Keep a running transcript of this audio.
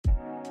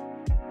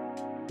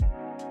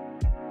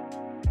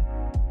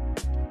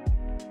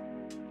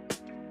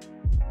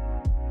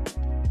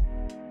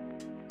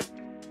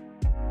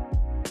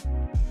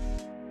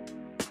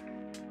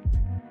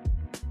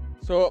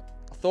So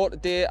I thought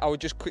today I would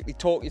just quickly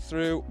talk you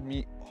through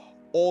me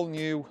all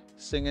new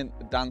singing,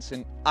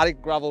 dancing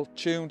Addict gravel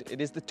tuned. It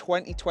is the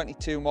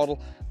 2022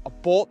 model. I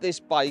bought this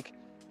bike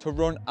to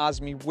run as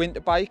my winter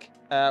bike,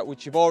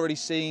 which you've already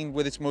seen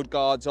with its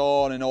mudguards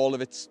on and all of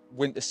its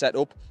winter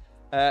setup.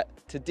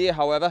 Today,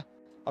 however,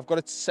 I've got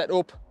it set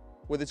up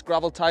with its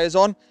gravel tyres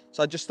on.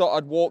 So I just thought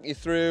I'd walk you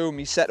through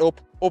me setup.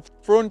 Up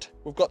front,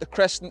 we've got the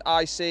Creston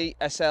IC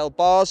SL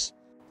bars,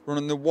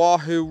 running the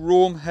Wahoo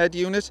Roam head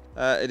unit.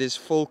 It is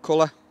full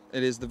colour.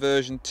 It is the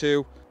version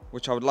 2,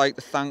 which I would like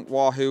to thank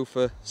Wahoo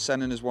for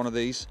sending us one of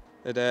these.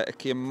 It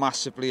came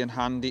massively in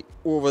handy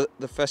over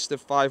the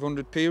festive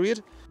 500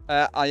 period.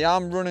 I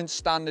am running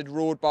standard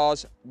road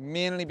bars,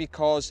 mainly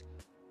because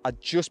I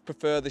just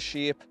prefer the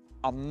shape.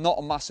 I'm not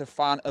a massive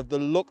fan of the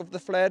look of the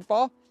flared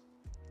bar.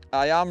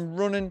 I am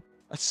running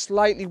a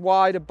slightly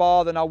wider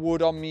bar than I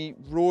would on my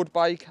road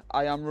bike.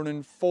 I am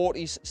running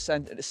 40s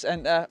centre to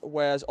centre,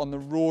 whereas on the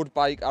road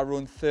bike I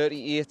run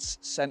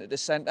 38s centre to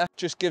centre.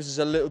 Just gives us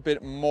a little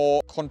bit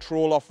more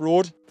control off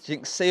road. So you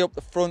can see up the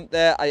front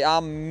there, I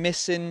am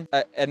missing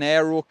an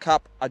aero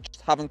cap. I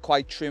just haven't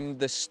quite trimmed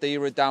the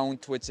steerer down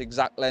to its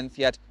exact length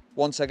yet.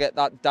 Once I get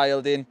that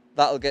dialed in,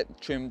 that'll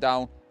get trimmed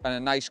down and a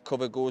nice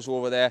cover goes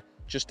over there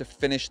just to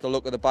finish the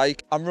look of the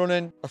bike. I'm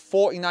running a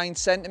 49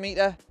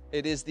 centimetre.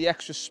 It is the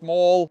extra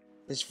small.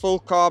 It's full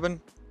carbon.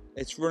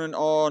 It's running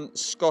on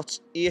Scott's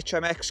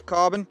HMX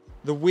carbon.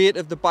 The weight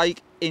of the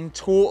bike in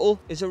total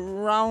is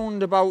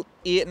around about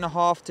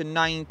 8.5 to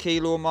 9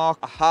 kilo mark.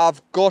 I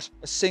have got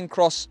a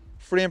Syncross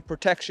frame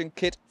protection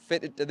kit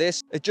fitted to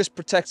this. It just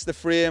protects the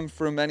frame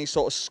from any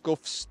sort of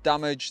scuffs,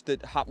 damage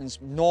that happens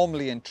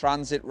normally in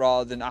transit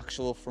rather than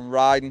actual from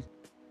riding.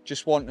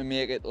 Just want to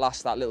make it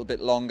last that little bit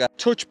longer.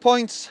 Touch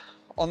points.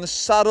 On the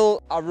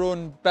saddle, I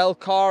run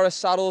Belcara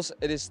saddles.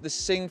 It is the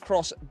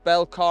Syncross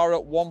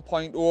Belcara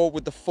 1.0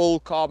 with the full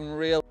carbon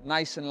rail.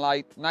 Nice and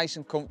light, nice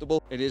and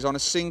comfortable. It is on a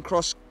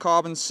Syncross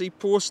carbon seat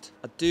post.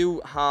 I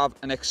do have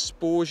an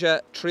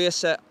Exposure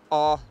Tracer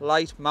R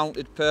light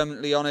mounted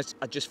permanently on it.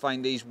 I just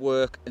find these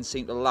work and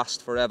seem to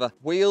last forever.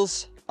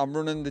 Wheels, I'm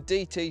running the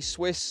DT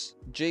Swiss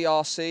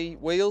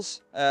GRC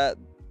wheels.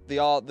 They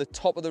are the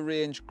top of the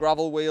range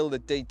gravel wheel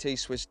that DT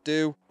Swiss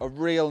do. A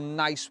real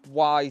nice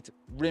wide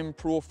rim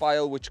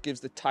profile, which gives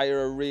the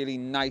tyre a really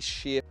nice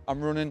shape.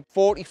 I'm running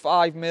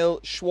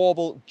 45mm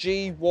Schwalbe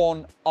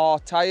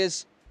G1R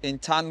tyres in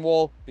tan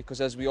wall, because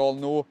as we all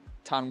know,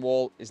 tan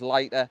wall is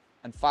lighter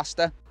and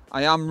faster.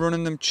 I am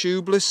running them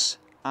tubeless,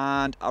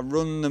 and I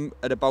run them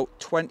at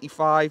about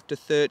 25 to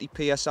 30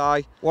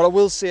 PSI. What I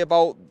will say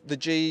about the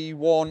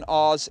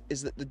G1Rs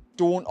is that they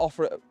don't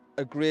offer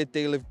a great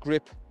deal of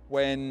grip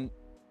when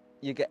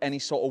you get any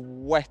sort of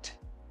wet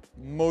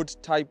mud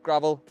type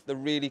gravel. They're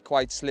really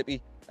quite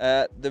slippy.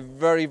 They're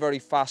very, very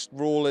fast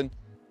rolling,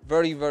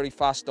 very, very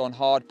fast on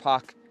hard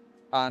pack,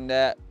 and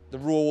they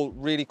roll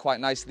really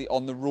quite nicely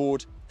on the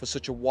road for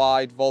such a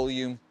wide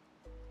volume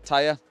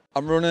tyre.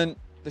 I'm running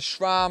the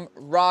SRAM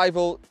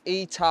Rival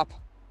E-Tap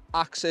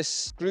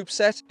Axis group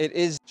set. It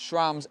is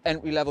SRAM's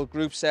entry-level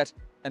group set,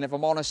 and if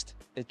I'm honest,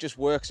 it just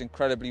works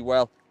incredibly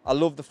well. I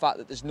love the fact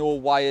that there's no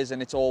wires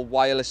and it's all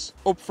wireless.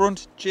 Up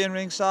front,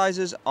 chainring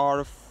sizes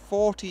are a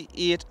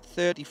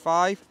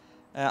 48-35.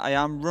 I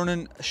am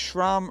running a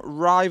SRAM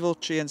Rival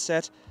chain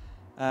set.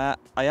 I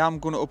am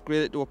going to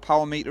upgrade it to a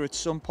power meter at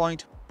some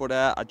point, but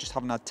I just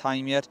haven't had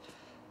time yet.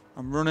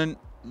 I'm running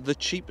the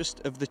cheapest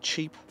of the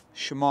cheap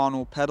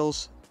Shimano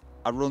pedals.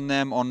 I run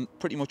them on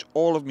pretty much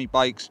all of my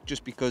bikes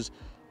just because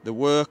they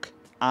work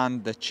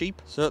and they're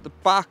cheap. So at the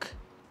back,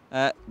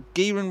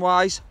 gearing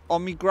wise,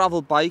 on my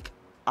gravel bike,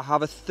 I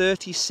have a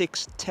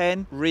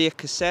 3610 rear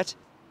cassette.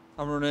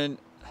 I'm running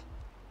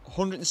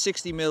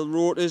 160mm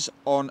rotors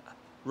on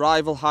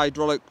Rival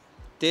hydraulic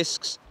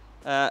discs.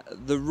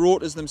 The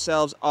rotors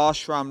themselves are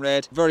SRAM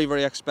red. Very,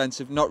 very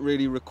expensive, not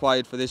really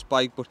required for this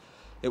bike, but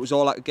it was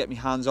all I could get my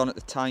hands on at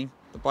the time.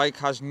 The bike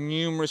has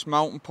numerous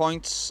mounting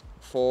points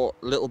for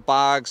little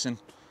bags and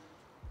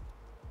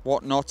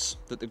whatnots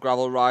that the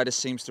gravel rider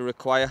seems to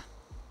require.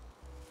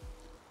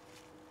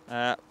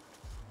 Down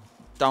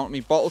to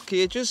my bottle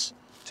cages.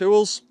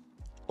 Tools.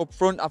 Up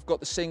front I've got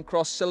the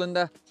Syncross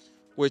cylinder,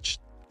 which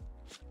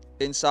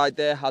inside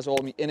there has all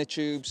my inner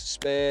tubes,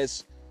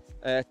 spares,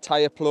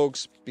 tyre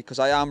plugs, because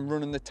I am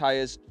running the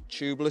tyres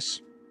tubeless.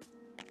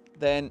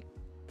 Then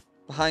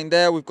behind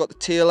there we've got the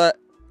Taylor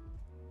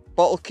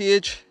bottle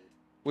cage,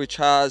 which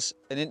has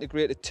an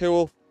integrated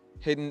tool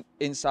hidden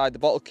inside the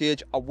bottle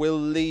cage. I will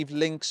leave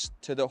links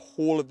to the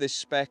whole of this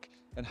spec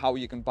and how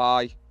you can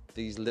buy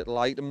these little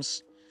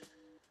items.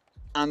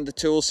 And the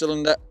tool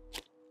cylinder,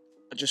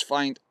 I just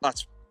find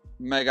that's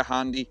mega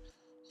handy.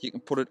 You can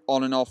put it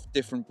on and off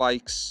different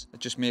bikes. It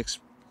just makes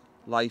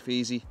life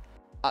easy.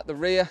 At the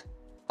rear,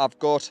 I've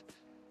got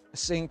a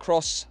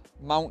Syncross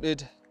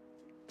mounted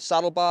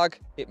saddlebag.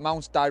 It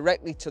mounts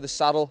directly to the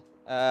saddle.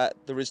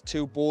 There is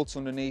 2 bolts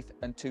underneath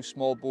and 2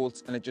 small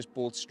bolts, and it just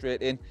bolts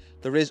straight in.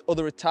 There is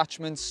other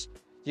attachments.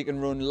 You can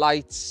run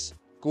lights,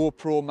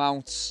 GoPro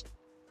mounts,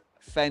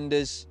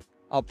 fenders.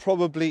 I'll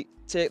probably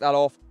take that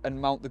off and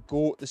mount the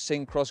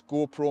Syncross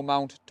GoPro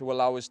mount to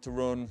allow us to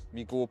run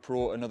my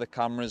GoPro and other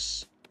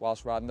cameras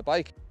whilst riding the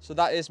bike. So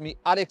that is me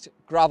ADDICT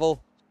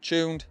gravel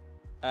tuned,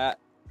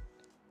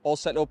 all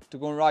set up to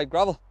go and ride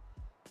gravel.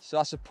 So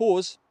I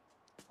suppose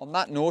on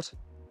that note,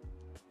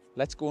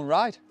 let's go and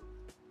ride.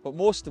 But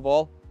most of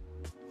all,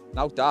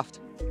 now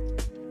daft.